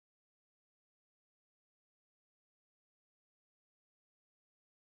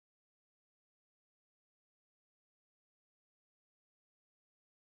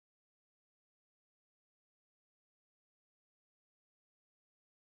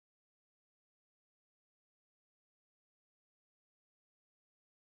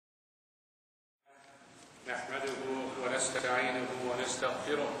نحمده ونستعينه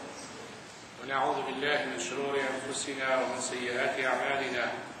ونستغفره ونعوذ بالله من شرور أنفسنا ومن سيئات أعمالنا.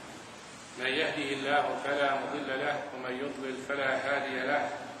 من يهده الله فلا مضل له ومن يضلل فلا هادي له،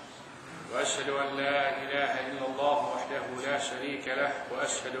 وأشهد أن لا إله إلا الله وحده لا شريك له،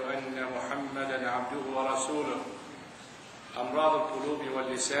 وأشهد أن محمدا عبده ورسوله. أمراض القلوب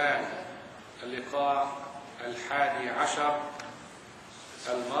واللسان، اللقاء 11،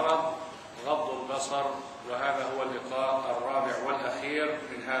 المرض، غض البصر، وهذا هو اللقاء الرابع والأخير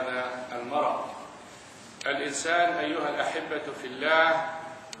من هذا المرض. الإنسان أيها الأحبة في الله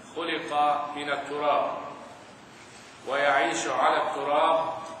خلق من التراب، ويعيش على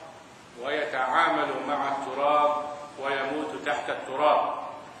التراب، ويتعامل مع التراب، ويموت تحت التراب.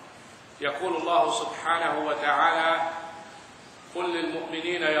 يقول الله سبحانه وتعالى: قل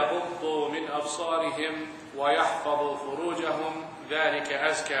للمؤمنين يغضوا من أبصارهم ويحفظوا فروجهم ذلك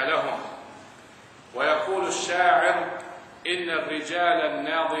أزكى لهم. ويقول الشاعر: إن الرجال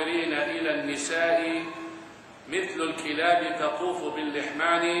الناظرين إلى النساء مثل الكلاب تطوف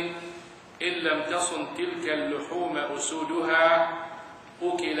باللحمان، إن لم تصن تلك اللحوم أسودها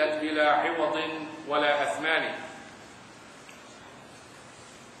أكلت بلا عوض ولا أثمان.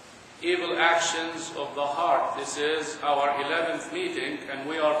 Evil actions of the heart. This is our 11th meeting, and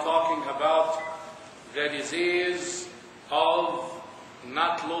we are talking about the disease of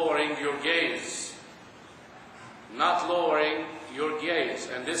not lowering your gaze. Not lowering your gaze.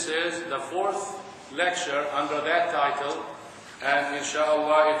 And this is the 4th lecture under that title, and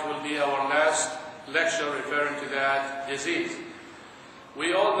inshallah it will be our last lecture referring to that disease.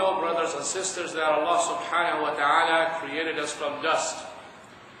 We all know, brothers and sisters, that Allah subhanahu wa ta'ala created us from dust.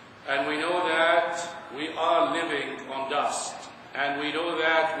 And we know that we are living on dust. And we know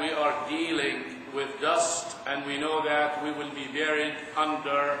that we are dealing with dust. And we know that we will be buried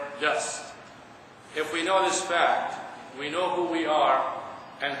under dust. If we know this fact, we know who we are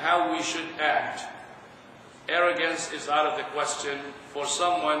and how we should act. Arrogance is out of the question for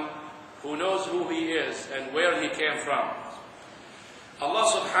someone who knows who he is and where he came from. Allah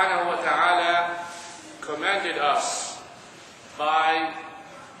subhanahu wa ta'ala commanded us by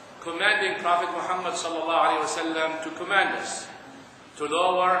commanding Prophet Muhammad sallallahu alaihi wasallam to command us to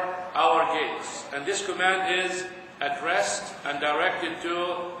lower our gaze. And this command is addressed and directed to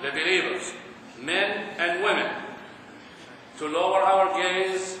the believers, men and women, to lower our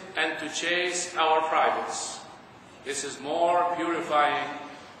gaze and to chase our privates. This is more purifying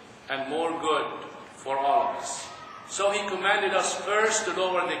and more good for all of us. So he commanded us first to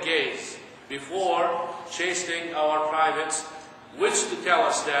lower the gaze before chasing our privates, which to tell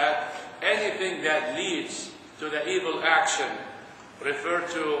us that anything that leads to the evil action referred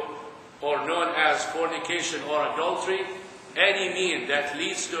to or known as fornication or adultery, any mean that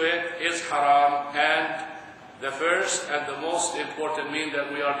leads to it is haram, and the first and the most important mean that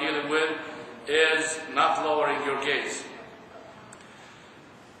we are dealing with is not lowering your gaze.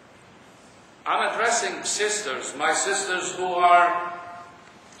 I'm addressing sisters, my sisters who are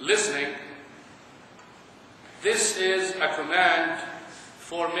listening. This is a command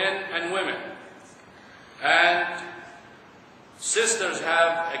for men and women. And sisters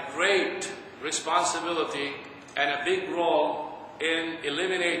have a great responsibility and a big role in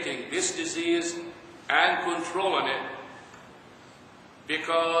eliminating this disease and controlling it.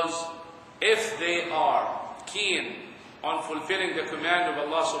 Because if they are keen on fulfilling the command of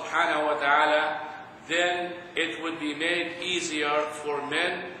Allah subhanahu wa ta'ala, then it would be made easier for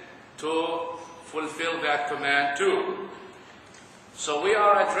men to fulfill that command too. So we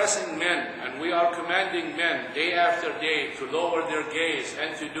are addressing men, and we are commanding men day after day to lower their gaze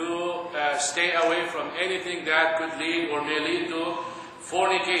and to stay away from anything that could lead or may lead to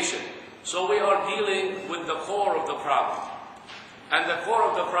fornication. So we are dealing with the core of the problem. And the core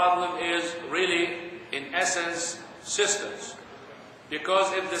of the problem is really, in essence, sisters.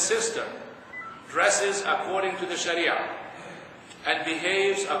 Because if the sister dresses according to the Sharia and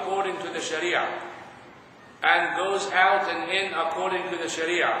behaves according to the Sharia and goes out and in according to the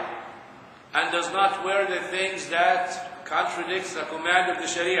Sharia and does not wear the things that contradicts the command of the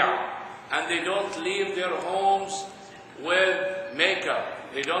Sharia, and they don't leave their homes with makeup,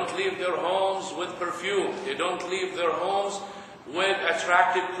 they don't leave their homes with perfume, they don't leave their homes with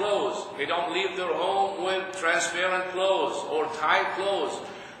attractive clothes, they don't leave their home with transparent clothes or tight clothes,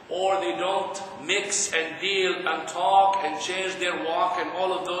 or they don't mix and deal and talk and change their walk and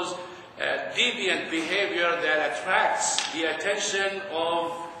all of those deviant behavior that attracts the attention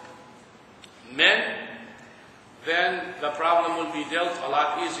of men, then the problem will be dealt a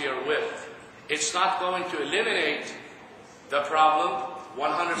lot easier with. It's not going to eliminate the problem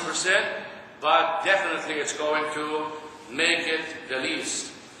 100%, but definitely it's going to make it the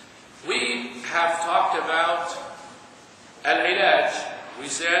least. We have talked about al-ilaj. We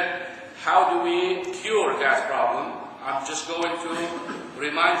said, how do we cure that problem? I'm just going to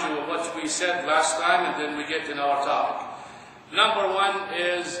remind you of what we said last time, and then we get in our topic. Number one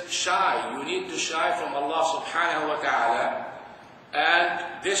is shy. You need to shy from Allah subhanahu wa ta'ala.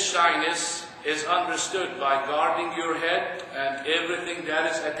 And this shyness is understood by guarding your head and everything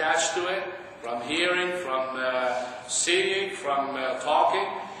that is attached to it, from hearing, from seeing, from talking,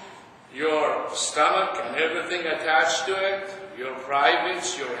 your stomach and everything attached to it, your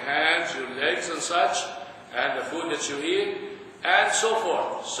privates, your hands, your legs and such, and the food that you eat, and so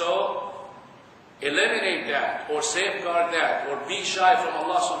forth. So, eliminate that, or safeguard that, or be shy from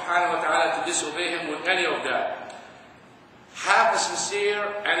Allah subhanahu wa ta'ala to disobey Him with any of that. Have a sincere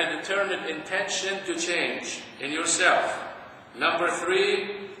and a determined intention to change in yourself. Number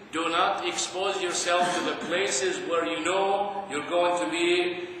three, do not expose yourself to the places where you know you're going to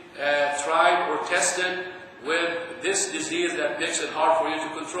be tried or tested with this disease that makes it hard for you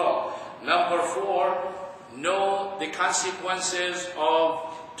to control. Number four, know the consequences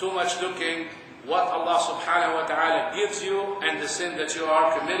of too much looking, what Allah subhanahu wa ta'ala gives you, and the sin that you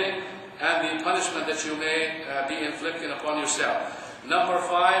are committing, and the punishment that you may be inflicting upon yourself. Number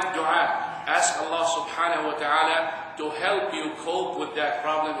five, dua. Ask Allah subhanahu wa ta'ala to help you cope with that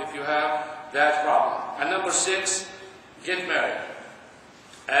problem if you have that problem. And number six, get married.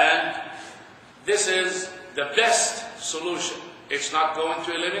 And this is the best solution. It's not going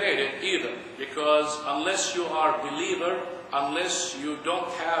to eliminate it either, because unless you are a believer, unless you don't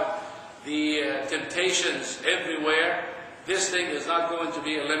have the temptations everywhere, this thing is not going to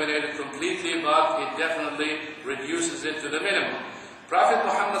be eliminated completely, but it definitely reduces it to the minimum. Prophet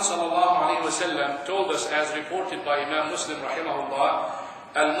Muhammad sallallahu alaihi wasallam told us, as reported by Imam Muslim rahimahullah,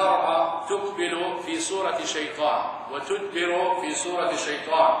 المرأة تقبل في صورة شيطان وتدبر في صورة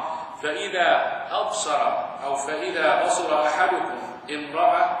شيطان فإذا أبصر أو فإذا بصر أحدكم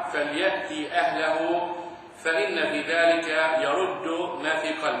امرأة فليأتي أهله فإن بذلك يرد ما في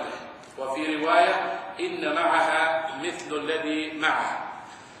قلبه وفي رواية إن معها مثل الذي معها.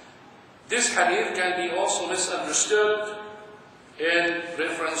 This hadith can be also misunderstood in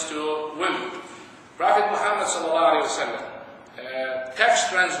reference to women. Prophet Muhammad sallallahu alaihi wasallam, text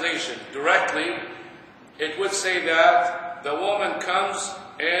translation directly, it would say that the woman comes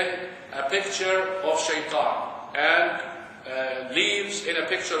in a picture of shaitan and leaves in a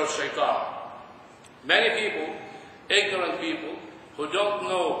picture of shaitan. Many people, ignorant people, who don't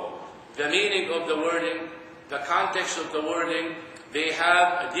know the meaning of the wording, the context of the wording, they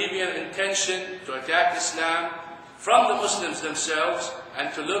have a deviant intention to attack Islam from the Muslims themselves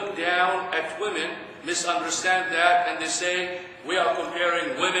and to look down at women, misunderstand that, and they say, we are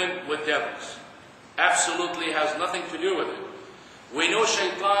comparing women with devils. Absolutely has nothing to do with it. We know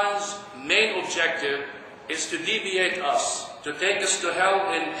Shaitan's main objective is to deviate us, to take us to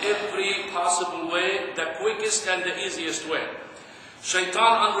hell in every possible way, the quickest and the easiest way.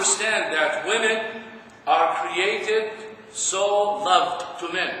 Shaitan understands that women are created so loved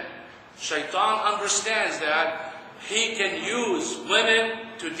to men. Shaitan understands that he can use women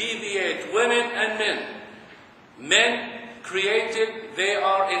to deviate women and men. Men created, they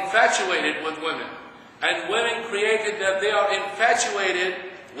are infatuated with women. And women created that they are infatuated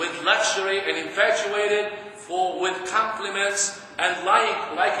with luxury and infatuated with compliments and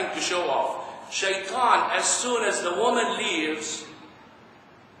liking to show off. Shaitan, as soon as the woman leaves,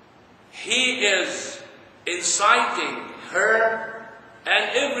 he is inciting her and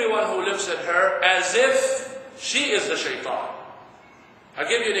everyone who looks at her as if she is the shaitan. I'll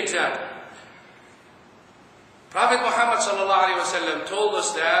give you an example. Prophet Muhammad ﷺ told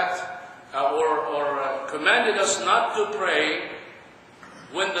us that, or commanded us not to pray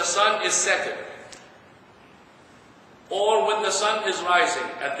when the sun is setting, or when the sun is rising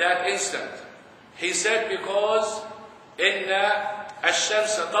at that instant. He said, because إِنَّ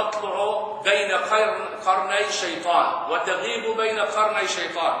الشَّمْسَ تَطْلُعُ بَيْنَ قَرْنَيْ شَيْطَانٍ وَتَغِيبُ بَيْنَ قَرْنَيْ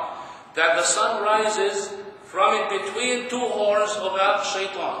شَيْطَانٍ. That the sun rises from in between two horns of a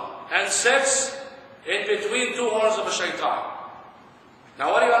shaitan and sets in between two horns of a shaitan.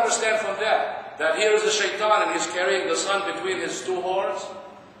 Now what do you understand from that? That here is the shaitan and he's carrying the sun between his two horns?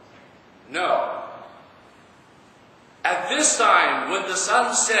 No. At this time, when the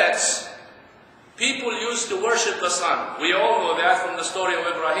sun sets, people used to worship the sun. We all know that from the story of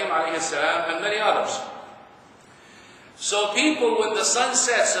Ibrahim alayhi salam and many others. So people, when the sun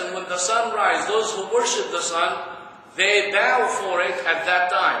sets and when the sun rises, those who worship the sun, they bow for it at that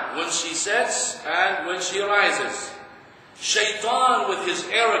time, when she sets and when she rises. Shaitan, with his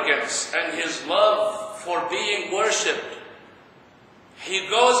arrogance and his love for being worshipped, he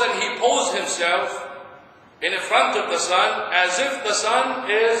goes and he poses himself in front of the sun as if the sun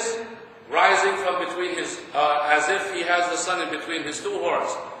is rising from between his, as if he has the sun in between his two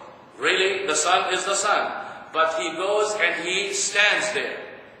horns. Really, the sun is the sun. But he goes and he stands there.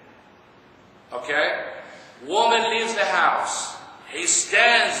 Okay? Woman leaves the house. He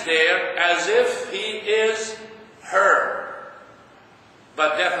stands there as if he is her.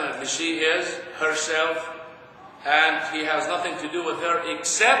 But definitely she is herself, and he has nothing to do with her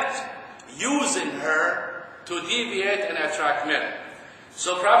except using her to deviate and attract men.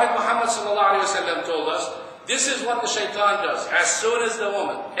 So Prophet Muhammad ﷺ told us, this is what the shaitan does. As soon as the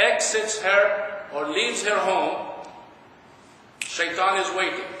woman exits her or leaves her home, shaitan is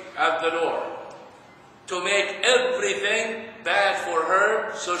waiting at the door to make everything bad for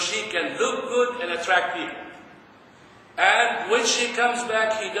her so she can look good and attract people. And when she comes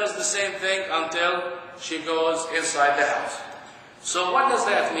back, he does the same thing until she goes inside the house. So what does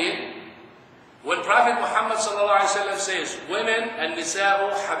that mean? When Prophet Muhammad ﷺ says, women and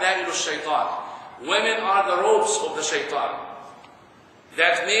nisa'u habailu shaitan, women are the ropes of the shaitan.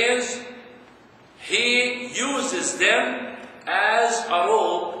 That means he uses them as a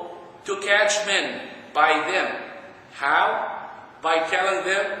rope to catch men by them. How? By telling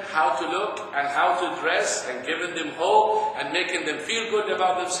them how to look and how to dress and giving them hope and making them feel good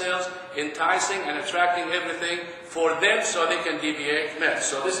about themselves, enticing and attracting everything for them so they can deviate men.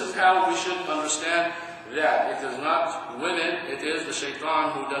 So this is how we should understand that. It is not women, it is the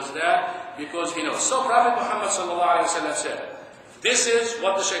shaitan who does that because he knows. So Prophet Muhammad ﷺ said, this is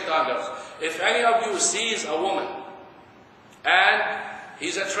what the shaitan does. If any of you sees a woman and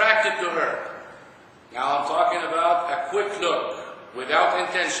he's attracted to her, now I'm talking about a quick look, without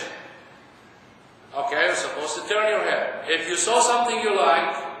intention. Okay, you're supposed to turn your head. If you saw something you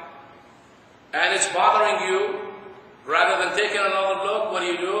like, and it's bothering you, rather than taking another look, what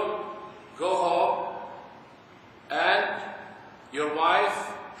do? Go home, and your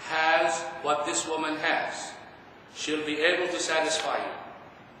wife has what this woman has. She'll be able to satisfy you.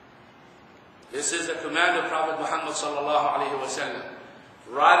 This is the command of Prophet Muhammad ﷺ.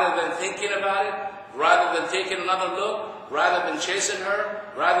 Rather than thinking about it, rather than taking another look, rather than chasing her,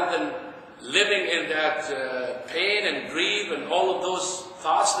 rather than living in that pain and grief and all of those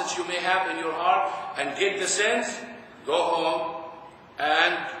thoughts that you may have in your heart and get the sense, go home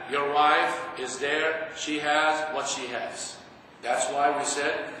and your wife is there. She has what she has. That's why we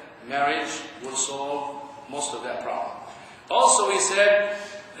said marriage will solve most of that problem. Also, we said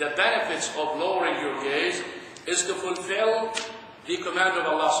the benefits of lowering your gaze is to fulfill the command of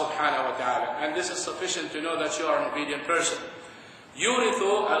Allah subhanahu wa ta'ala. And this is sufficient to know that you are an obedient person. يُورِثُ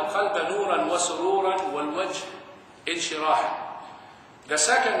الْقَلْبَ نُورًا وَسُرُورًا وَالْوَجْهِ انشِرَاحًا. The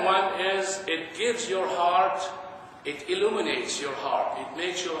second one is it gives your heart, it illuminates your heart. It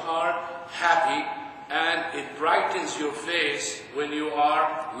makes your heart happy and it brightens your face when you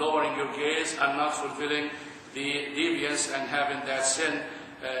are lowering your gaze and not fulfilling the deviance and having that sin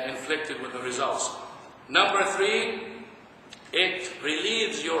inflicted with the results. Number 3, it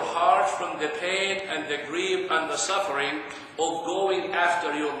relieves your heart from the pain and the grief and the suffering of going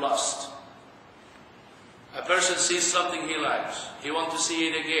after your lust. A person sees something he likes. He wants to see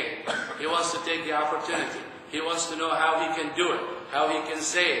it again. He wants to take the opportunity. He wants to know how he can do it, how he can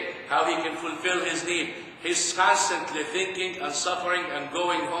say it, how he can fulfill his need. He's constantly thinking and suffering and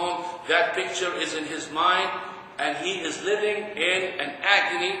going home. That picture is in his mind and he is living in an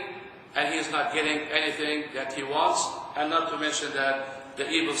agony and he is not getting anything that he wants. And not to mention that the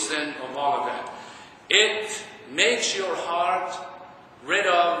evil sin of all of that. It makes your heart rid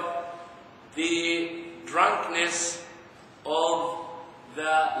of the drunkenness of the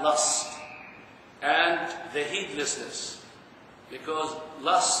lust and the heedlessness. Because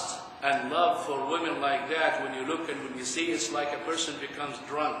lust and love for women like that, when you look and when you see, it's like a person becomes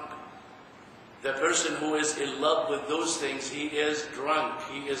drunk. The person who is in love with those things, he is drunk.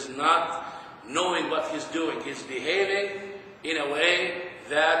 He is not knowing what he's doing. He's behaving in a way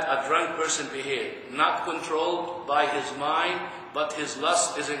that a drunk person behaves. Not controlled by his mind, but his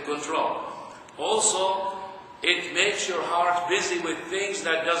lust is in control. Also, it makes your heart busy with things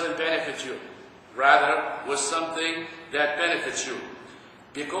that doesn't benefit you. Rather, with something that benefits you.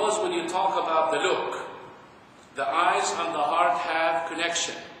 Because when you talk about the look, the eyes and the heart have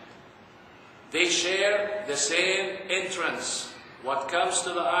connection. They share the same entrance. What comes to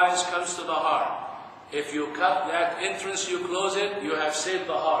the eyes comes to the heart. If you cut that entrance, you close it, you have saved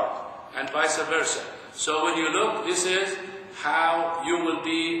the heart, and vice versa. So when you look, this is how you will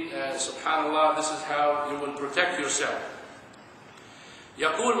be, subhanAllah, this is how you will protect yourself.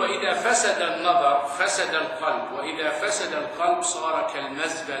 يقول وإذا فسد النظر فسد القلب وإذا فسد القلب صار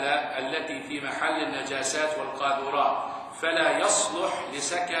كالمزبلة التي في محل النجاسات والقاذورات فلا يصلح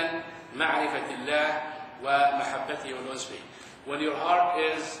لسكن معرفة الله ومحبته والأنس به. When your heart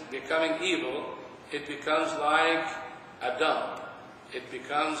is becoming evil, it becomes like a dump. It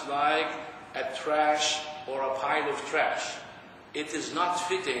becomes like a trash or a pile of trash. It is not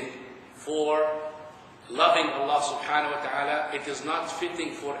fitting for loving Allah subhanahu wa ta'ala. It is not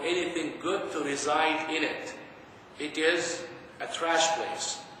fitting for anything good to reside in it. It is a trash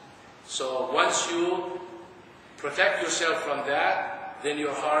place. So once you protect yourself from that, then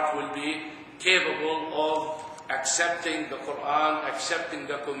your heart will be capable of accepting the Quran, accepting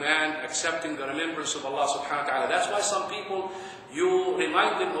the command, accepting the remembrance of Allah subhanahu wa ta'ala. That's why some people, you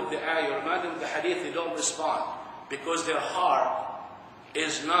remind them of the ayah, you remind them of the hadith, they don't respond. Because their heart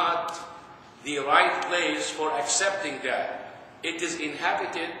is not the right place for accepting that. It is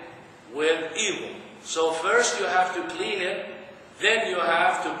inhabited with evil. So first you have to clean it, then you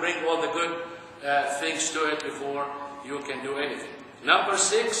have to bring all the good things to it before you can do anything. Number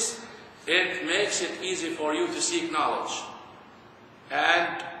 6, it makes it easy for you to seek knowledge.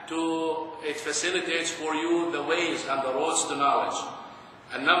 And it facilitates for you the ways and the roads to knowledge.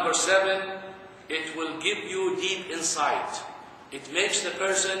 And number 7, it will give you deep insight. It makes the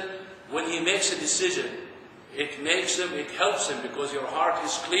person, when he makes a decision, it helps him because your heart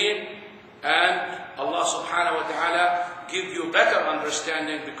is clean, and Allah subhanahu wa ta'ala give you better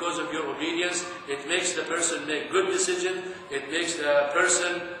understanding because of your obedience. It makes the person make good decisions. It makes the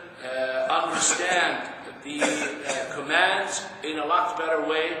person understand the commands in a lot better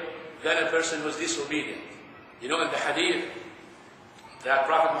way than a person who is disobedient. You know, in the hadith that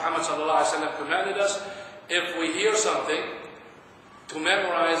Prophet Muhammad sallallahu alaihi wasallam commanded us, if we hear something, to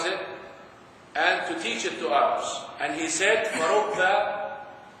memorize it and to teach it to others. And he said, فَرُبَّ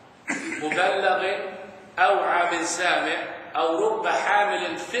مُبَلَّغٍ أَوْعَى مِنْ سَامِعٍ أَوْ رُبَّ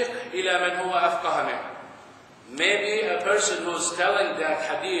حَامِلٍ فِقْهٍ إِلَى مَنْ هُوَ أَفْقَهَ مِنْهُ. Maybe a person who's telling that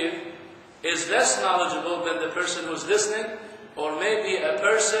hadith is less knowledgeable than the person who's listening, or maybe a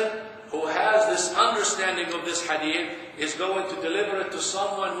person who has this understanding of this hadith is going to deliver it to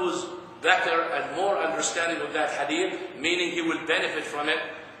someone who's better and more understanding of that hadith, meaning he will benefit from it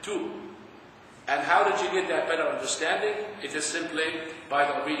too. And how did you get that better understanding? It is simply by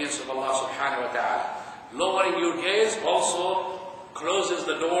the obedience of Allah subhanahu wa ta'ala. Lowering your gaze also closes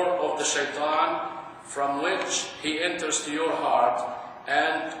the door of the shaitan from which he enters to your heart.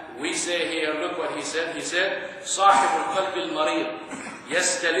 And we say here, look what he said. He said, صاحب القلب المريض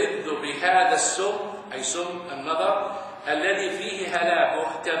يستلذ بهذا السم أي سم النظر الذي فيه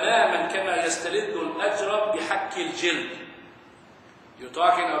هلاكه تماما كما يستلذ الأجرب بحك الجلد. You're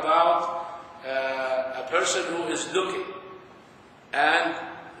talking about a person who is looking, and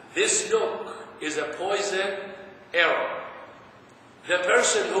this look is a poison arrow. The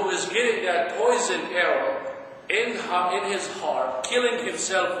person who is getting that poison arrow in his heart, killing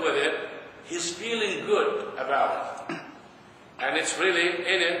himself with it, he's feeling good about it. And it's really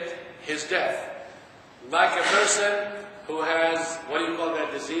in it his death. Like a person who has, what do you call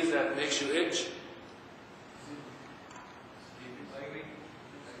that disease that makes you itch?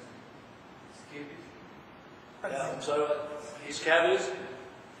 Yeah, I'm sorry, scabies?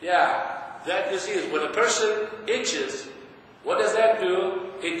 Yeah, that disease. When a person itches, what does that do?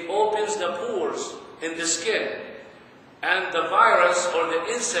 It opens the pores in the skin. And the virus or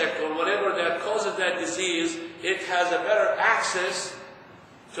the insect or whatever that causes that disease, it has a better access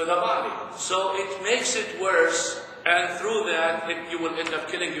to the body. So it makes it worse, and through that you will end up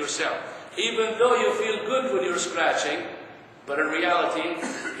killing yourself. Even though you feel good when you're scratching, but in reality,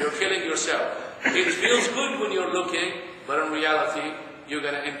 you're killing yourself. It feels good when you're looking, but in reality, you're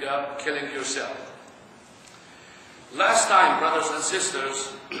going to end up killing yourself. Last time, brothers and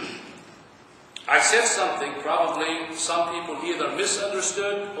sisters, I said something probably some people either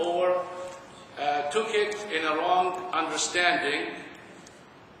misunderstood or took it in a wrong understanding,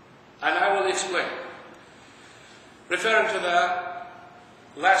 and I will explain. Referring to the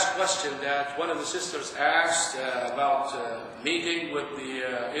last question that one of the sisters asked about meeting with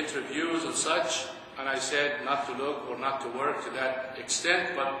the interviews and such, and I said not to look or not to work to that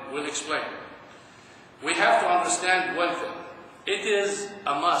extent, but we'll explain. We have to understand one thing. It is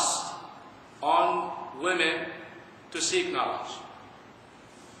a must on women to seek knowledge.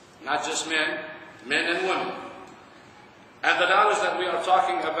 Not just men, men and women. And the knowledge that we are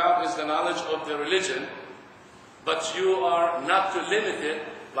talking about is the knowledge of the religion, but you are not to limit it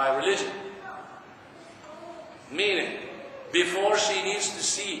by religion. Meaning, before she needs to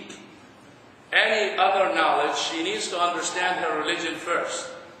seek any other knowledge, she needs to understand her religion first.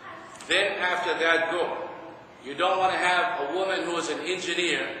 Then after that, go. You don't want to have a woman who is an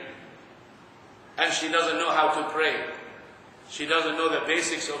engineer and she doesn't know how to pray. She doesn't know the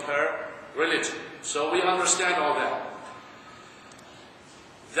basics of her religion. So we understand all that.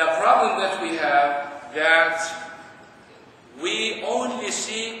 The problem that we have, that we only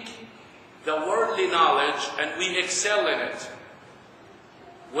seek the worldly knowledge and we excel in it.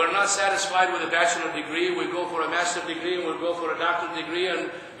 We're not satisfied with a bachelor degree, we go for a master's degree, and we'll go for a doctorate degree,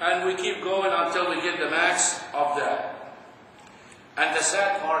 and we keep going until we get the max of that. And the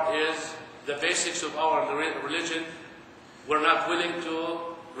sad part is, the basics of our religion, we're not willing to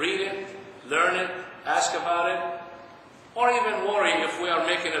read it, learn it, ask about it, or even worry if we are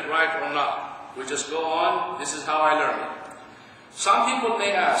making it right or not. We just go on, this is how I learn it. Some people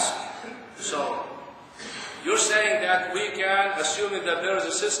may ask, so you're saying that we can, assuming that there is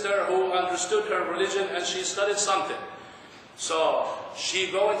a sister who understood her religion and she studied something, so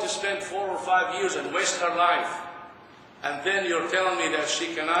she going to spend 4 or 5 years and waste her life, and then you're telling me that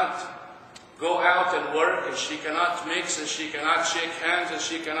she cannot go out and work, and she cannot mix, and she cannot shake hands, and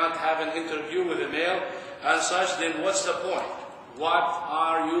she cannot have an interview with a male and such, then what's the point? What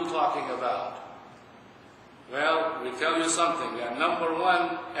are you talking about? Well, we tell you something. Number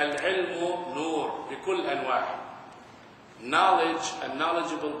one, al-ilmu nur bikul anwa'. Knowledge and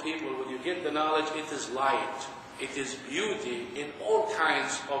knowledgeable people, when you get the knowledge, it is light. It is beauty in all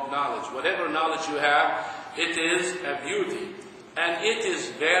kinds of knowledge. Whatever knowledge you have, it is a beauty. And it is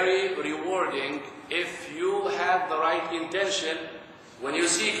very rewarding if you have the right intention when you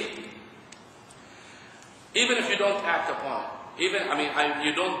seek it. Even if you don't act upon it.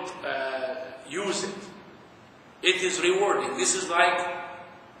 You don't use it. It is rewarding. This is like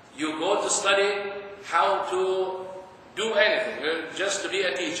you go to study how to do anything, just to be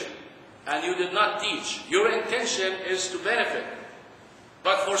a teacher. And you did not teach. Your intention is to benefit.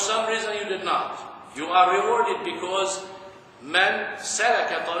 But for some reason you did not. You are rewarded because من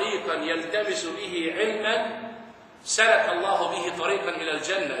سلك طريقا يلتمس به علما سلك الله به طريقا إلى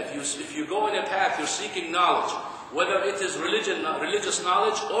الجنة. If you go in a path, you're seeking knowledge, whether it is religious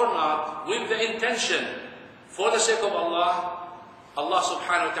knowledge or not, with the intention, for the sake of Allah, Allah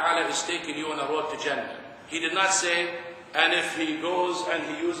subhanahu wa ta'ala is taking you on a road to Jannah. He did not say, and if he goes and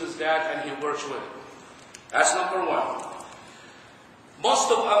he uses that and he works with it. That's number one.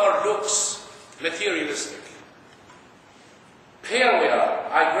 Most of our looks materialistic. Here we are.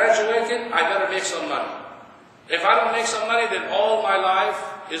 I graduated, I better make some money. If I don't make some money, then all my life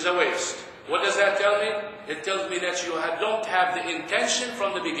is a waste. What does that tell me? It tells me that you don't have the intention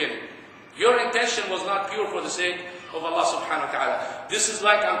from the beginning. Your intention was not pure for the sake of Allah subhanahu wa ta'ala. This is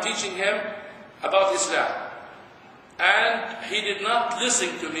like I'm teaching him about Islam. And he did not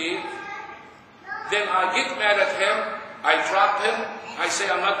listen to me. Then I get mad at him, I drop him, I say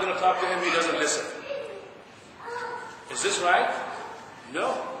I'm not going to talk to him, he doesn't listen. Is this right?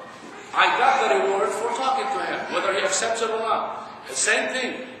 No. I got the reward for talking to him, whether he accepts it or not. The same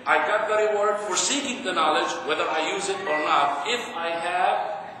thing, I got the reward for seeking the knowledge, whether I use it or not, if I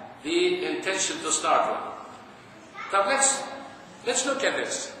have the intention to start with. Now let's look at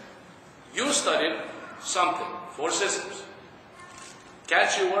this. You studied something, 4 systems.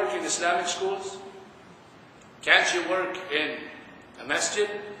 Can't you work in Islamic schools? Can't you work in a masjid?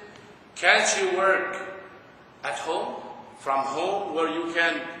 Can't you work at home, from home, where you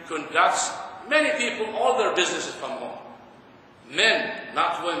can conduct, many people, all their businesses from home. Men,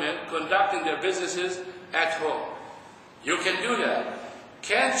 not women, conducting their businesses at home. You can do that.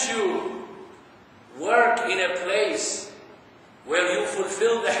 Can't you work in a place where you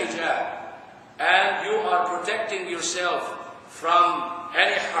fulfill the hijab and you are protecting yourself from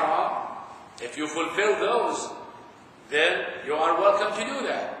any haram? If you fulfill those, then you are welcome to do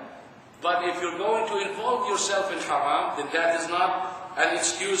that. But if you're going to involve yourself in haram, then that is not an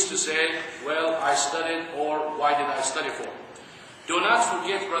excuse to say, well, I studied, or why did I study for? Do not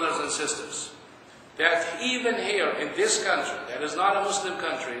forget, brothers and sisters, that even here in this country, that is not a Muslim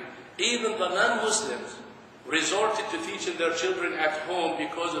country, even the non-Muslims resorted to teaching their children at home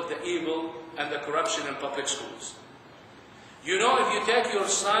because of the evil and the corruption in public schools. You know, if you take your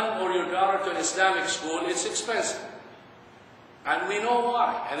son or your daughter to an Islamic school, it's expensive. And we know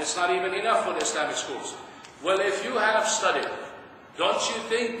why. And it's not even enough for the Islamic schools. Well, if you have studied, don't you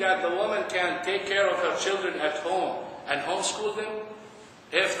think that the woman can take care of her children at home and homeschool them?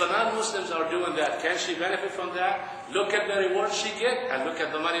 If the non-Muslims are doing that, can she benefit from that? Look at the reward she gets, and look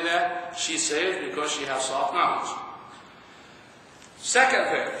at the money that she saves because she has soft knowledge. Second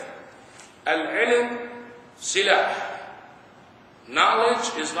thing, al-ilm silah.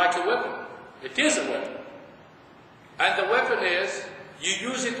 Knowledge is like a weapon. It is a weapon. And the weapon is, you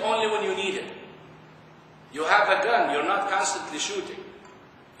use it only when you need it. You have a gun, you're not constantly shooting.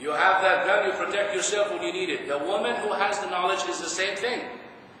 You have that gun, you protect yourself when you need it. The woman who has the knowledge is the same thing.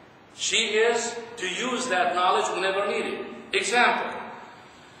 She is to use that knowledge whenever needed. Example,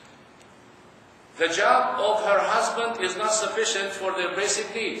 the job of her husband is not sufficient for their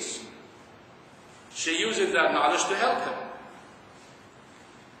basic needs. She uses that knowledge to help him.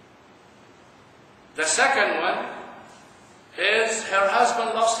 The second one is her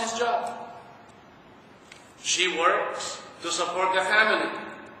husband lost his job. She works to support the family.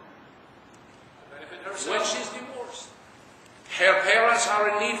 When she's divorced, her parents are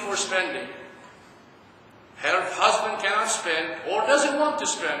in need for spending. Her husband cannot spend or doesn't want to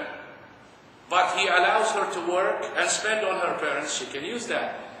spend, but he allows her to work and spend on her parents. She can use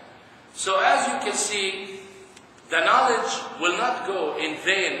that. So as you can see, the knowledge will not go in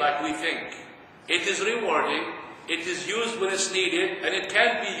vain like we think. It is rewarding, it is used when it's needed, and it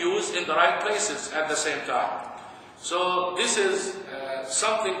can be used in the right places at the same time. So this is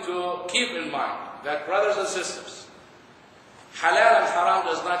something to keep in mind, that brothers and sisters, halal and haram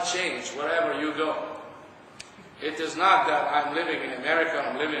does not change wherever you go. It is not that I'm living in America,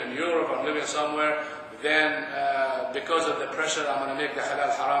 I'm living in Europe, I'm living somewhere, then because of the pressure I'm going to make the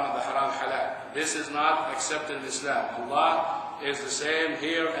halal haram and the haram halal. This is not accepted in Islam. Allah is the same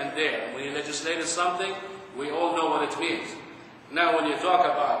here and there. When He legislated something, we all know what it means. Now when you talk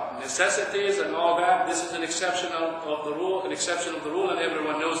about necessities and all that, this is an exception of the rule, and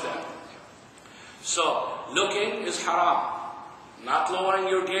everyone knows that. So, looking is haram. Not lowering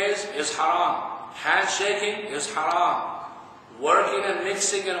your gaze is haram. Handshaking is haram. Working and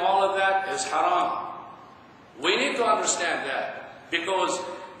mixing and all of that is haram. We need to understand that, because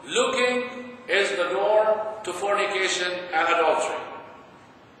looking is the door to fornication and adultery.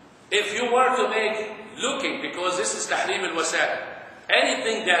 If you were to make looking, because this is tahrim al-wasail,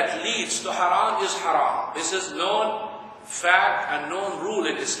 anything that leads to haram is haram. This is known fact and known rule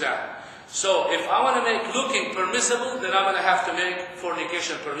in Islam. So if I want to make looking permissible, then I'm going to have to make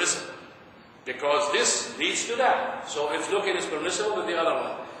fornication permissible, because this leads to that. So if looking is permissible, then the other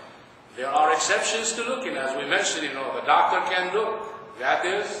one. There are exceptions to looking, as we mentioned, the doctor can look, that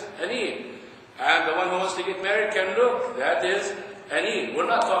is a need. And the one who wants to get married can look, that is a need. We're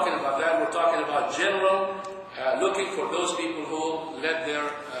not talking about that, we're talking about general looking for those people who let their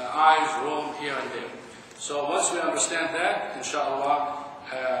eyes roam here and there. So once we understand that, inshallah,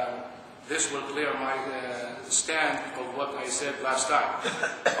 this will clear my stand of what I said last time.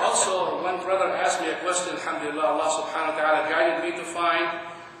 Also, one brother asked me a question, alhamdulillah, Allah subhanahu wa ta'ala guided me to find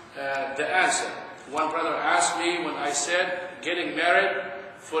the answer. One brother asked me when I said getting married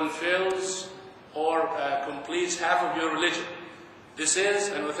fulfills or completes half of your religion. This is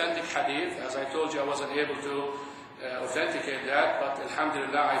an authentic hadith. As I told you, I wasn't able to authenticate that, but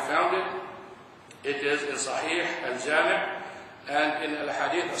alhamdulillah I found it. It is in Sahih al-Jami' and in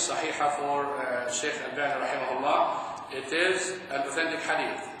al-Hadith al-Sahiha for Shaykh Albani rahimahullah. It is an authentic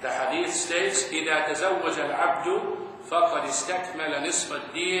hadith. The hadith states, إِذَا تَزَوَّجَ الْعَبْدُ فَقَدْ اسْتَكْمَلَ نِصْفَ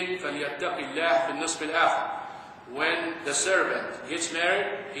الدِّينِ فَلْيَتَّقِ اللَّهِ فِي النِّصْفِ الْآخِرِ. When the servant gets married,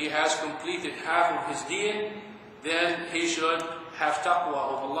 he has completed half of his deen, then he should have taqwa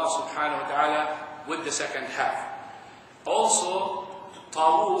of Allah subhanahu wa ta'ala with the second half. Also,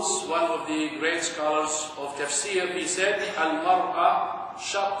 Tawus, one of the great scholars of tafsir, he said, Al-mar'a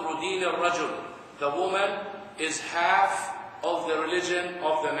shatru din al-rajul. The woman is half of the religion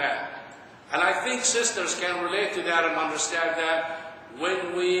of the man. And I think sisters can relate to that and understand that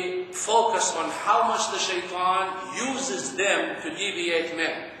when we focus on how much the shaitan uses them to deviate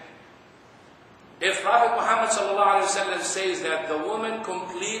men. If Prophet Muhammad ﷺ says that the woman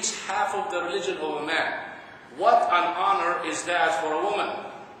completes half of the religion of a man, what an honor is that for a woman?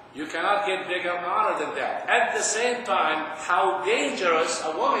 You cannot get bigger honor than that. At the same time, how dangerous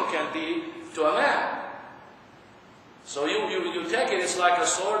a woman can be to a man. So you take it, it's like a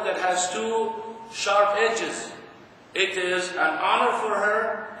sword that has two sharp edges. It is an honor for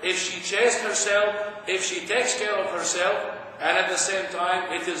her if she chastes herself, if she takes care of herself, and at the same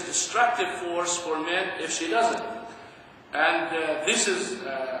time, it is destructive force for men if she doesn't. And this is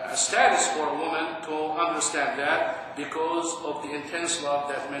a status for a woman to understand that because of the intense love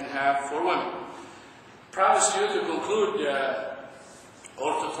that men have for women. Promise you to conclude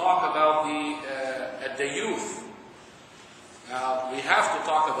or to talk about the youth. Now, we have to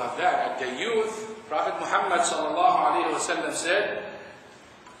talk about that. At the youth, Prophet Muhammad ﷺ said,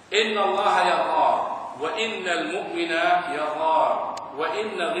 إِنَّ اللَّهَ يَغَارُ وَإِنَّ الْمُؤْمِنَ يَغَارُ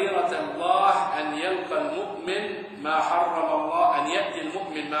وَإِنَّ غِيرَةَ اللَّهِ أَنْ يَلْقَى الْمُؤْمِنَ مَا حَرَّمَ اللَّهُ أَنْ يَأْتِي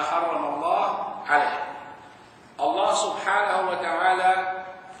الْمُؤْمِنَ مَا حَرَّمَ اللَّهُ عليه. Allah subhanahu wa ta'ala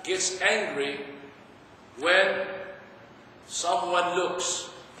gets angry when someone looks.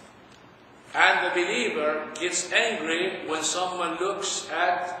 And the believer gets angry when someone looks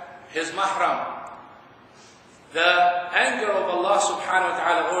at his mahram. The anger of Allah subhanahu wa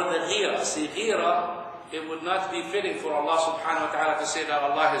ta'ala, or the ghira. See, ghira, it would not be fitting for Allah subhanahu wa ta'ala to say that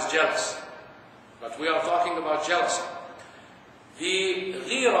Allah is jealous. But we are talking about jealousy. The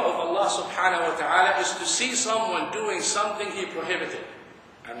ghira of Allah subhanahu wa ta'ala is to see someone doing something He prohibited.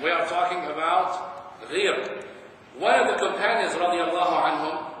 And we are talking about ghira. One of the companions, radiallahu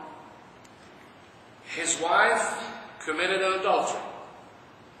anhum, his wife committed an adultery.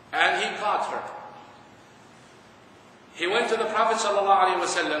 And he caught her. He went to the Prophet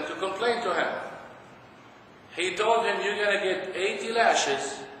ﷺ to complain to him. He told him, you're going to get 80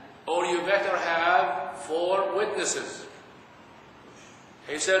 lashes, or you better have 4 witnesses.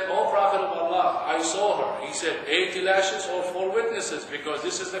 He said, "O Prophet of Allah, I saw her." He said, 80 lashes or 4 witnesses, because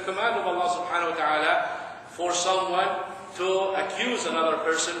this is the command of Allah subhanahu wa ta'ala for someone to accuse another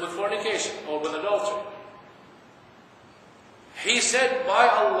person with fornication or with adultery. He said, by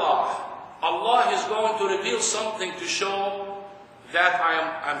Allah, Allah is going to reveal something to show that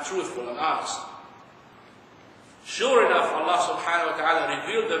I'm truthful and honest. Sure enough, Allah subhanahu wa ta'ala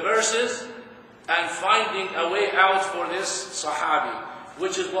revealed the verses and finding a way out for this sahabi,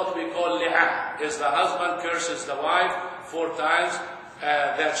 which is what we call li'an, is the husband curses the wife 4 times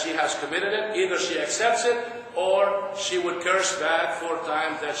that she has committed it. Either she accepts it, or she would curse back 4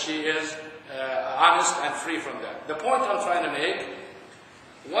 times that she is honest and free from that. The point I'm trying to make,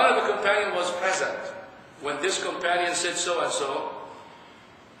 one of the companions was present when this companion said so and so,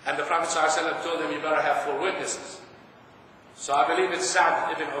 and the Prophet ﷺ told him, you better have 4 witnesses. So I believe it's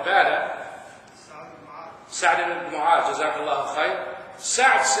Sa'd ibn Ubadah, Sa'd ibn Mu'adh, Jazakaallah khayr.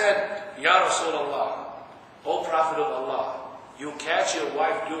 Sa'd said, Ya Rasulullah, O Prophet of Allah, you catch your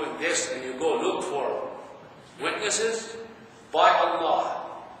wife doing this and you go look for witnesses? By Allah,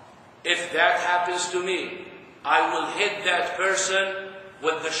 if that happens to me, I will hit that person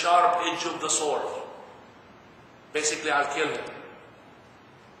with the sharp edge of the sword. Basically, I'll kill him.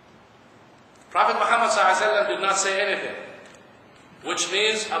 Prophet Muhammad ﷺ did not say anything, which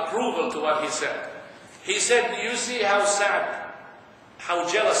means approval to what he said. He said, do you see how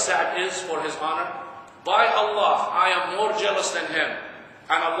jealous Sa'd is for his honor? By Allah, I am more jealous than him.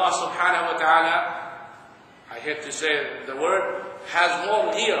 And Allah subhanahu wa ta'ala, I hate to say the word, has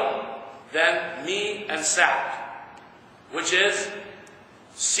more ghira than me and Sa'd. Which is,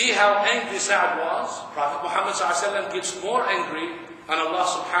 see how angry Sa'd was. Prophet Muhammad ﷺ gets more angry, and Allah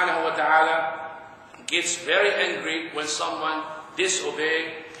subhanahu wa ta'ala gets very angry when someone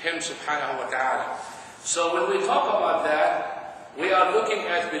disobeys him subhanahu wa ta'ala. So when we talk about that, we are looking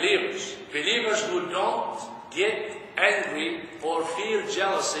at believers. Believers who don't get angry or feel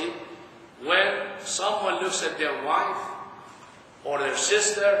jealousy when someone looks at their wife or their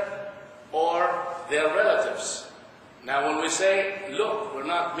sister or their relatives. Now when we say look, we're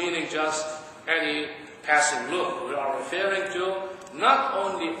not meaning just any passing look. We are referring to not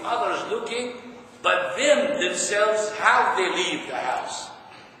only others looking, but them themselves, how they leave the house.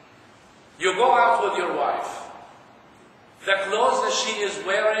 You go out with your wife. The clothes that she is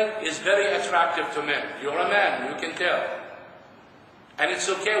wearing is very attractive to men. You're a man, you can tell. And it's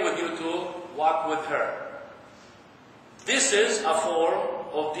okay with you to walk with her. This is a form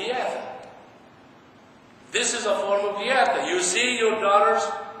of diyatha. This is a form of diyatha. You see your daughters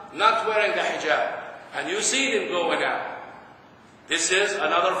not wearing the hijab, and you see them going out. This is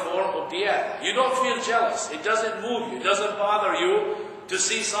another form of diyatha. You don't feel jealous. It doesn't move you. It doesn't bother you to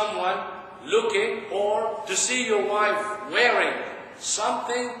see someone looking or to see your wife wearing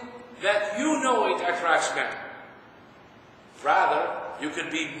something that you know it attracts men. Rather, you could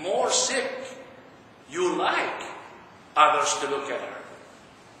be more sick. You like others to look at her.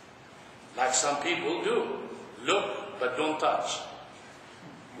 Like some people do. Look, but don't touch.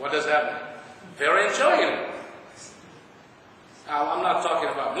 What does that mean? They're enjoying it. Now, I'm not talking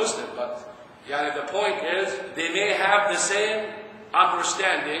about Muslim, but the point is, they may have the same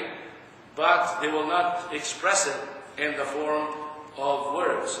understanding, but they will not express it in the form of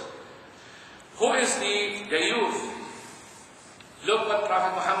words. Who is the youth? Look what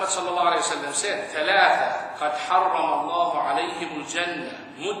Prophet Muhammad ﷺ said. ثلاثة قد حرم الله عليهم الجنة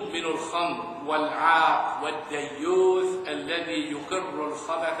مدمن الخمر والعاق والديوث الذي يقر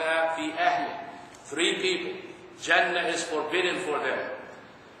الخبث في أهله. 3 people. Jannah is forbidden for them.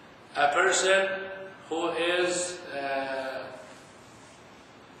 A person who is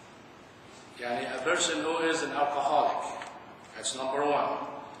an alcoholic. That's number 1.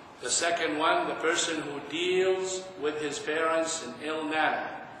 The second one, the person who deals with his parents in ill manner.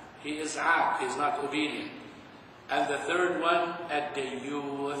 He is apt, he is not obedient. And the third one, at the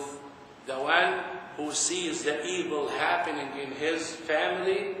youth, the one who sees the evil happening in his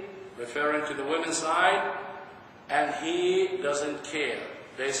family, referring to the women's side, and he doesn't care.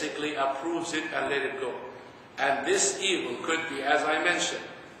 Basically approves it and let it go. And this evil could be, as I mentioned,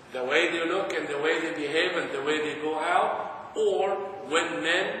 the way they look and the way they behave and the way they go out, or when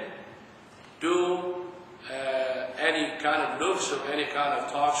men do any kind of looks or any kind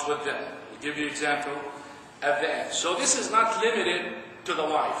of talks with them. I'll give you an example at the end. So this is not limited to the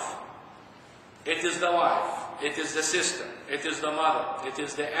wife. It is the wife, it is the sister, it is the mother, it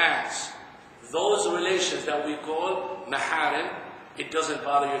is the aunts. Those relations that we call maharim, it doesn't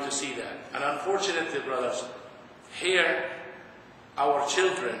bother you to see that. And unfortunately, brothers, here our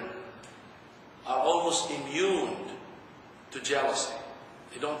children are almost immune to jealousy.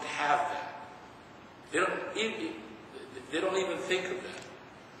 They don't have that. They don't even think of that.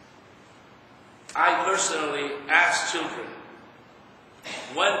 I personally ask children,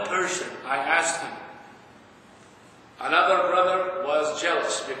 one person, I asked him, another brother was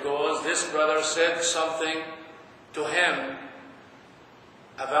jealous because this brother said something to him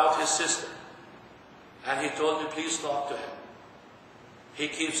about his sister. And he told me, please talk to him. He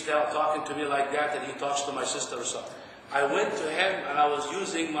keeps talking to me like that, and he talks to my sister or something. I went to him and I was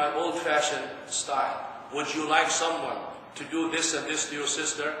using my old-fashioned style. Would you like someone to do this and this to your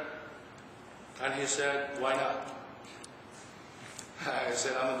sister? And he said, why not? I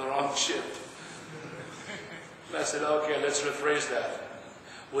said, I'm in the wrong ship. I said, okay, let's rephrase that.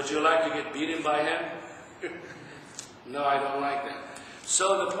 Would you like to get beaten by him? No, I don't like that.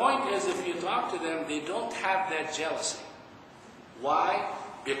 So the point is, if you talk to them, they don't have that jealousy. Why?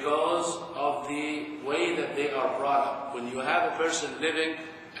 Because of the way that they are brought up. When you have a person living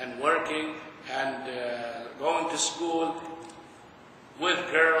and working and going to school with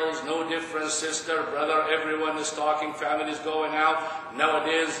girls, no difference, sister, brother, everyone is talking, families going out.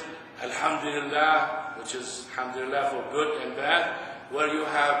 Nowadays, alhamdulillah, which is alhamdulillah for good and bad, where you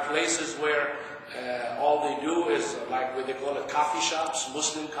have places where all they do is like what they call it coffee shops,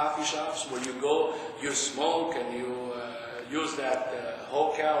 Muslim coffee shops, where you go, you smoke and you use that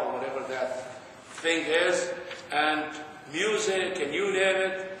hookah or whatever that thing is, and music and you name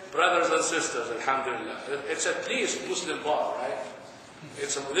it, brothers and sisters, alhamdulillah. It's at least Muslim bar, right?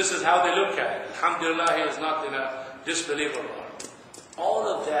 This is how they look at it. Alhamdulillah, he is not in a disbeliever bar. All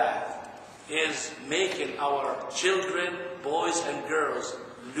of that is making our children, boys and girls,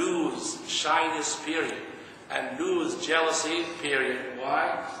 lose shyness, period, and lose jealousy, period.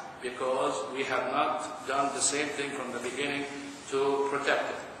 Why? Because we have not done the same thing from the beginning to protect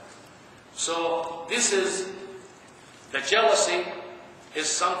it. So this is, the jealousy is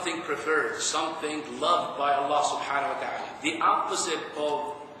something preferred, something loved by Allah subhanahu wa ta'ala. The opposite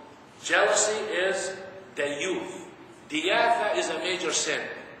of jealousy is the youth. Diyatha is a major sin.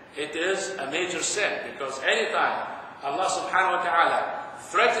 It is a major sin because anytime Allah subhanahu wa ta'ala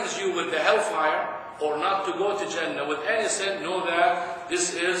threatens you with the hellfire or not to go to Jannah with any sin, know that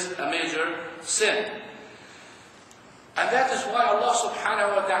this is a major sin. And that is why Allah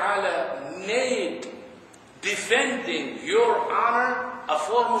subhanahu wa ta'ala made defending your honor a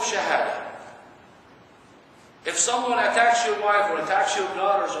form of shahada. If someone attacks your wife or attacks your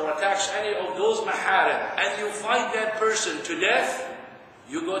daughters or attacks any of those maharim and you fight that person to death,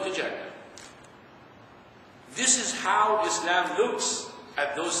 you go to Jannah. This is how Islam looks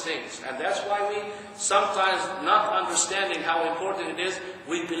at those things. And that's why we sometimes, not understanding how important it is,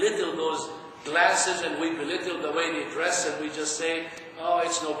 we belittle those glasses and we belittle the way they dress and we just say, oh,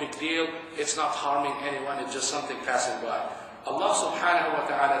 it's no big deal, it's not harming anyone, it's just something passing by. Allah subhanahu wa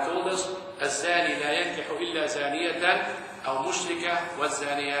ta'ala told us, الزاني لا ينكح إلا زانية أو مشركة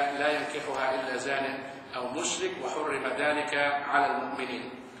والزانية لا ينكحها إلا زان أو مشرك وحرم ذلك على المؤمنين.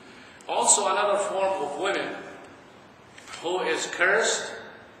 Also another form of women who is cursed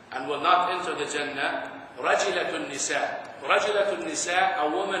and will not enter the Jannah, رجلة النساء. رجلة النساء, a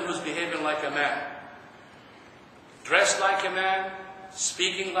woman who's behaving like a man. Dressed like a man,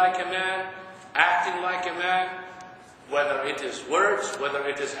 speaking like a man, acting like a man, whether it is words, whether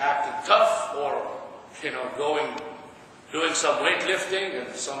it is acting tough or, doing some weightlifting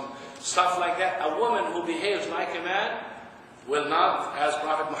and some stuff like that. A woman who behaves like a man will not, as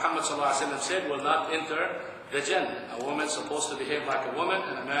Prophet Muhammad ﷺ said, will not enter the Jannah. A woman is supposed to behave like a woman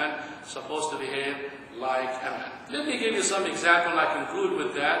and a man is supposed to behave like a man. Let me give you some example. I conclude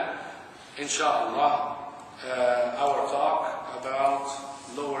with that, inshallah, our talk about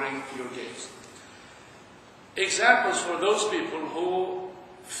lowering your gaze. Examples for those people who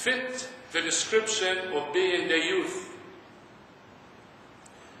fit the description of being the youth.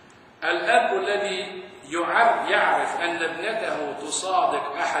 الأب الذي يعرف أن ابنته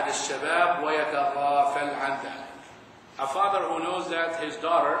تصادق أحد الشباب ويتغافل عن ذلك. A father who knows that his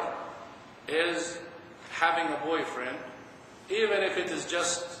daughter is having a boyfriend, even if it is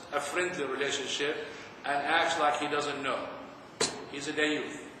just a friendly relationship, and acts like he doesn't know. He's a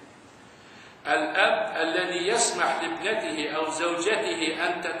dayuth. الأب الذي يسمح لابنته أو زوجته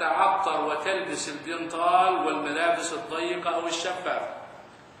أن تتعطر وتلبس البنطال والملابس الضيقة أو الشفافة.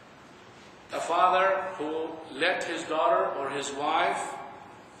 A father who let his daughter or his wife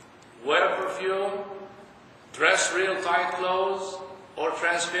wear perfume, dress real tight clothes or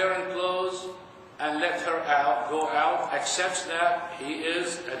transparent clothes, and let her go out, accepts that he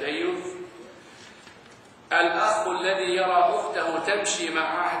is a dayuth. الأخ الذي يرى أخته تمشي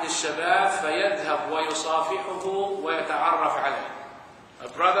مع أحد الشباب فيذهب ويصافحه ويتعرف عليه. A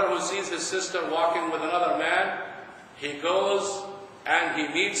brother who sees his sister walking with another man, he goes and he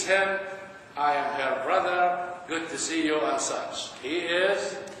meets him. I am her brother, good to see you, and such. He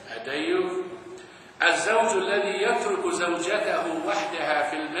is a dayuth. الزوج الذي يترك زوجته وحدها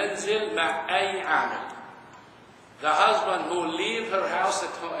في المنزل مع أي عامل. The husband who leave her house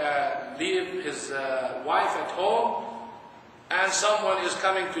leave his wife at home, and someone is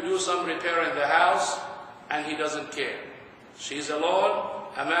coming to do some repair in the house, and he doesn't care. She's alone.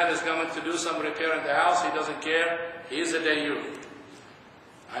 A man is coming to do some repair in the house. He doesn't care. He's a dayuth.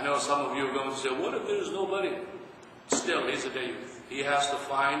 I know some of you are going to say, what if there's nobody? Still, he's a dayuth. He has to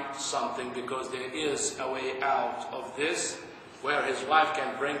find something, because there is a way out of this, where his wife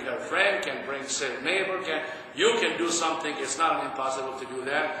can bring her friend, can bring her neighbor, you can do something. It's not impossible to do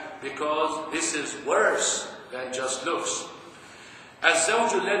that, because this is worse than just looks.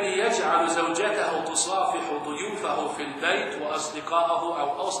 الزوج الذي يجعل زوجته تصافح ضيوفه في البيت وأصدقائه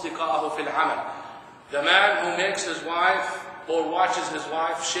أو أصدقائه في العمل. The man who makes his wife or watches his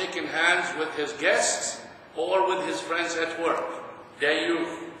wife shaking hands with his guests or with his friends at work.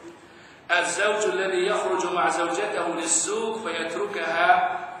 دayuth. الزوج الذي يخرج مع زوجته للسوق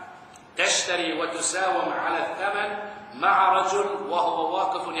فيتركها تشتري وتساوم على الثمن مع رجل وهو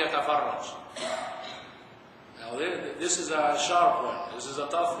واقف يتفرج. Now this is a sharp one. This is a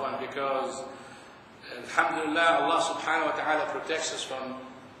tough one, because alhamdulillah, Allah subhanahu wa ta'ala protects us from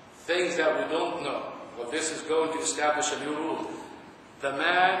things that we don't know. But this is going to establish a new rule. The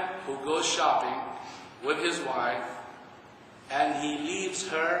man who goes shopping with his wife and he leaves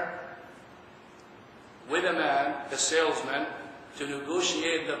her with a man, the salesman, to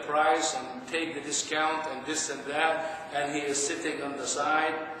negotiate the price and take the discount and this and that, and he is sitting on the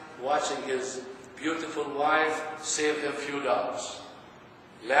side watching his beautiful wife save him a few dollars.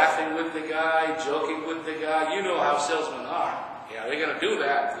 Laughing with the guy, joking with the guy. You know how salesmen are. Yeah, they're going to do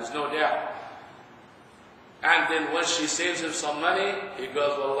that, there's no doubt. And then once she saves him some money, he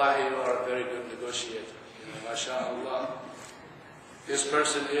goes, Wallahi, you are a very good negotiator. You know, MashaAllah. This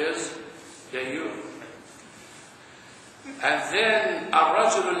person is dayuth. And then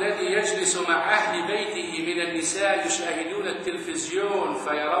الرجل الذي يجلس مع أهل بيته من النساء يشاهدون التلفزيون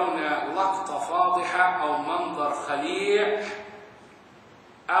فيرون لقطة فاضحة أو منظر خليع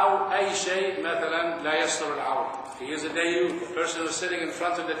أو أي شيء مثلا لا يستر العورة. He is a dayuth, a person who is sitting in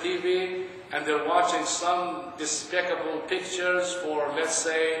front of the TV and they're watching some despicable pictures for, let's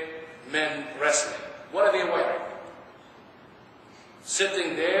say, men wrestling. What are they wearing?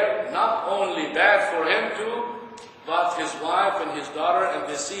 Sitting there, not only bad for him too, but his wife and his daughter, and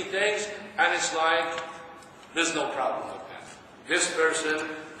they see things, and it's like, there's no problem with that. This person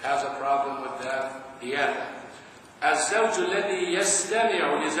has a problem with that. Yeah. الزوج الذي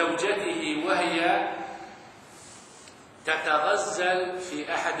يستمع لزوجته وهي تتغزل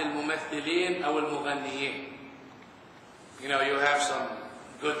في أحد الممثلين أو المغنيين. You know, you have some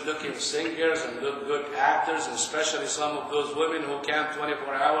good-looking singers and good actors, especially some of those women who camp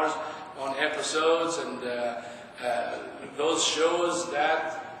 24 hours on episodes and those shows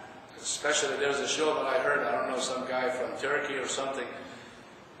that, especially there's a show that I heard, I don't know, some guy from Turkey or something,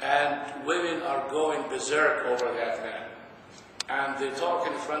 and women are going berserk over that man. And they talk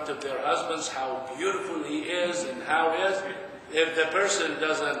in front of their husbands how beautiful he is and how he is. If the person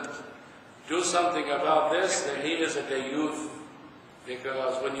doesn't do something about this, then he is a dayuth.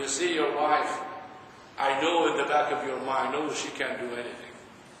 Because when you see your wife, I know in the back of your mind, no, she can't do anything.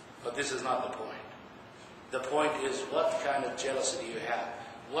 But this is not the point. The point is, what kind of jealousy do you have?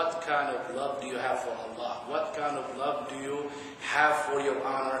 What kind of love do you have for Allah? What kind of love do you have for your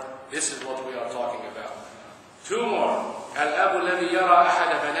honor? This is what we are talking about. Two more. الأب الذي يرى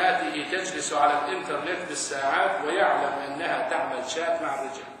أحد بناته تجلس على الإنترنت بالساعات ويعلم أنها تعمل شات مع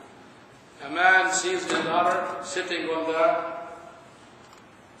الرجال. A man sees his daughter sitting on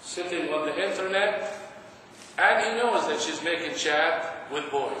the internet, and he knows that she's making chat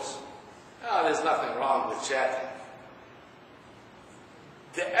with boys. Oh, there's nothing wrong with chatting.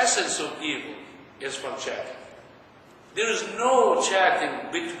 The essence of evil is from chatting. There is no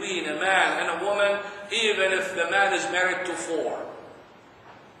chatting between a man and a woman, even if the man is married to 4.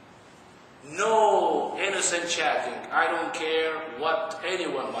 No innocent chatting. I don't care what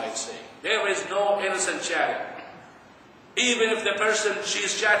anyone might say. There is no innocent chatting. Even if the person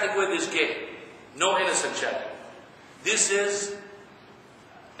she's chatting with is gay. No innocent chatting. This is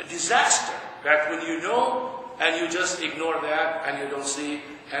a disaster that when you know and you just ignore that and you don't see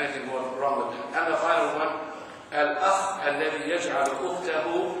anything wrong with it. And the final one, الأخ الذي يجعل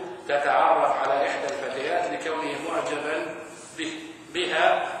أخته تتعرف على إحدى الفتيات لكونه معجبا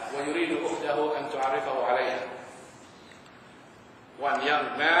بها ويريد أخته أن تعرفه عليها. One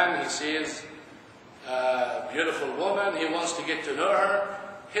young man, he sees a beautiful woman, he wants to get to know her.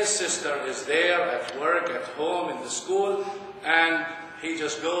 His sister is there at work, at home, in the school, and he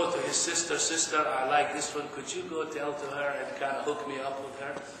just goes to his sister, I like this one, could you go tell to her and kind of hook me up with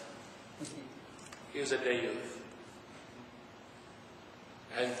her? He's a day youth.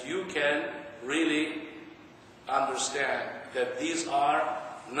 And you can really understand that these are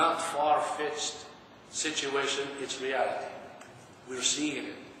not far-fetched situations, it's reality. We're seeing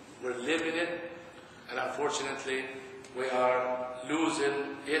it, we're living it, and unfortunately we are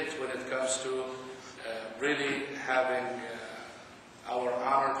losing it when it comes to really having our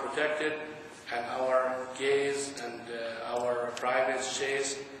honor protected and our gaze and our privates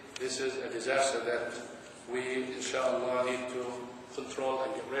chased. This is a disaster that we, inshallah, need to control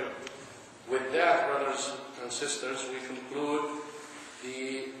and get rid of. With that, brothers and sisters, we conclude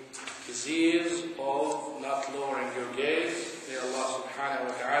the disease of not lowering your gaze. May Allah subhanahu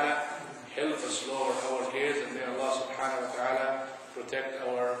wa ta'ala help us lower our gaze, and may Allah subhanahu wa ta'ala protect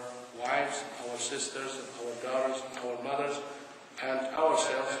our wives, our sisters, our daughters, our mothers, and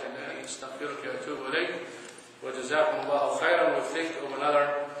ourselves. Astaghfiruka wa atubu ilayk. Wa jazakumullahu khairan. We'll think of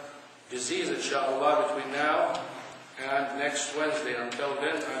another disease, inshallah, between now and next Wednesday. Until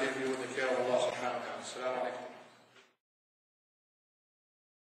then, I leave you with the care of Allah subhanahu wa ta'ala. Assalamu alaikum.